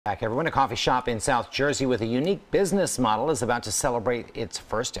Back, everyone. A coffee shop in South Jersey with a unique business model is about to celebrate its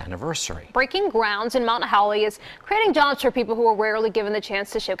first anniversary. Breaking grounds in Mount Holly is creating jobs for people who are rarely given the chance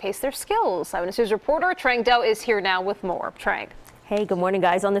to showcase their skills. Eyewitness News reporter Trang Do is here now with more. Trang. Hey, good morning,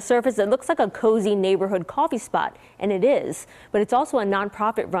 guys. On the surface, it looks like a cozy neighborhood coffee spot, and it is. But it's also a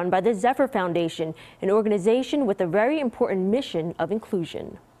nonprofit run by the Zephyr Foundation, an organization with a very important mission of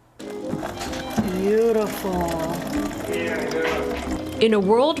inclusion. Beautiful. In a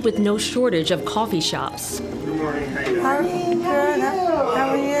world with no shortage of coffee shops, Good morning. How are you? How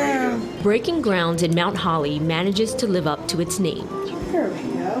are you? Breaking Grounds in Mount Holly manages to live up to its name. There we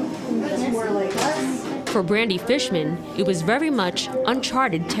go. That's more like us. For Brandy Fishman, it was very much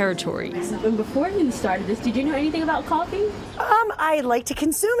uncharted territory. And before you started this, did you know anything about coffee? I like to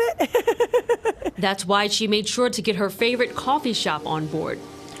consume it. That's why she made sure to get her favorite coffee shop on board.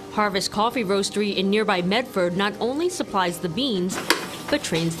 Harvest Coffee Roastery in nearby Medford not only supplies the beans, but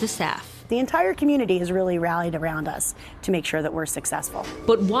trains the staff. The entire community has really rallied around us to make sure that we're successful.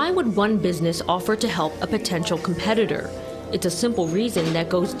 But why would one business offer to help a potential competitor? It's a simple reason that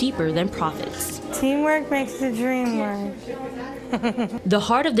goes deeper than profits. Teamwork makes the dream work. The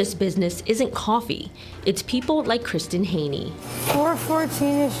heart of this business isn't coffee. It's people like Kristen Haney. 414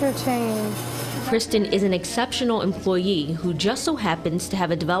 is your change. Kristen is an exceptional employee who just so happens to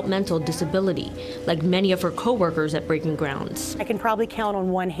have a developmental disability, like many of her coworkers at Breaking Grounds. I can probably count on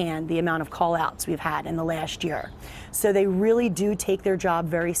one hand the amount of call-outs we've had in the last year. So they really do take their job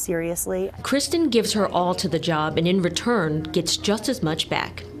very seriously. Kristen gives her all to the job and in return gets just as much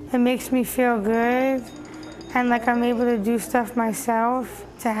back. It makes me feel good and like I'm able to do stuff myself,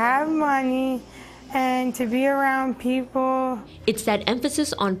 to have money and to be around people. It's that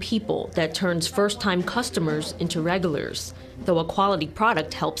emphasis on people that turns first-time customers into regulars, though a quality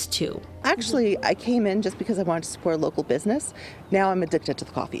product helps too. Actually, I came in just because I wanted to support a local business. Now I'm addicted to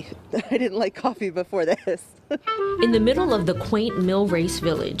the coffee. I didn't like coffee before this. In the middle of the quaint Mill Race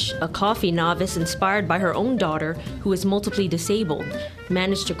Village, a coffee novice inspired by her own daughter, who is multiply disabled,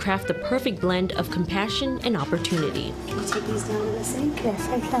 managed to craft the perfect blend of compassion and opportunity. Can you take these down to the sink? Yes,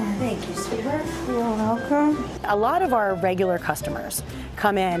 I can. Thank you, sweetheart. You're welcome. A lot of our regular customers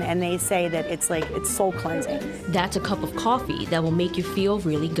come in and they say that it's soul cleansing. That's a cup of coffee that will make you feel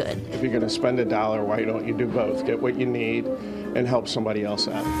really good. If you're going to spend $1, why don't you do both? Get what you need and help somebody else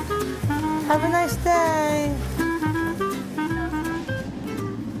out. Have a nice day.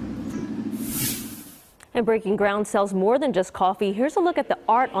 And Breaking Ground sells more than just coffee. Here's a look at the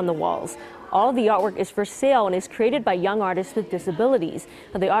art on the walls. All of the artwork is for sale and is created by young artists with disabilities.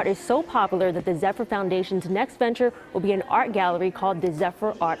 Now, the art is so popular that the Zephyr Foundation's next venture will be an art gallery called the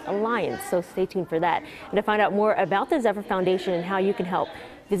Zephyr Art Alliance. So stay tuned for that. And to find out more about the Zephyr Foundation and how you can help,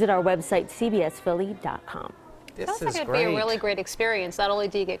 visit our website, cbsphilly.com. Sounds like it'd be a really great experience. Not only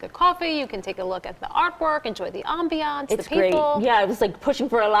do you get good coffee, you can take a look at the artwork, enjoy the ambiance, it's the people. Great. Yeah, I was like pushing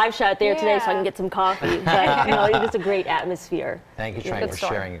for a live shot there today so I can get some coffee. But no, it was a great atmosphere. Thank you, Trang, for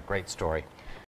sharing a great story.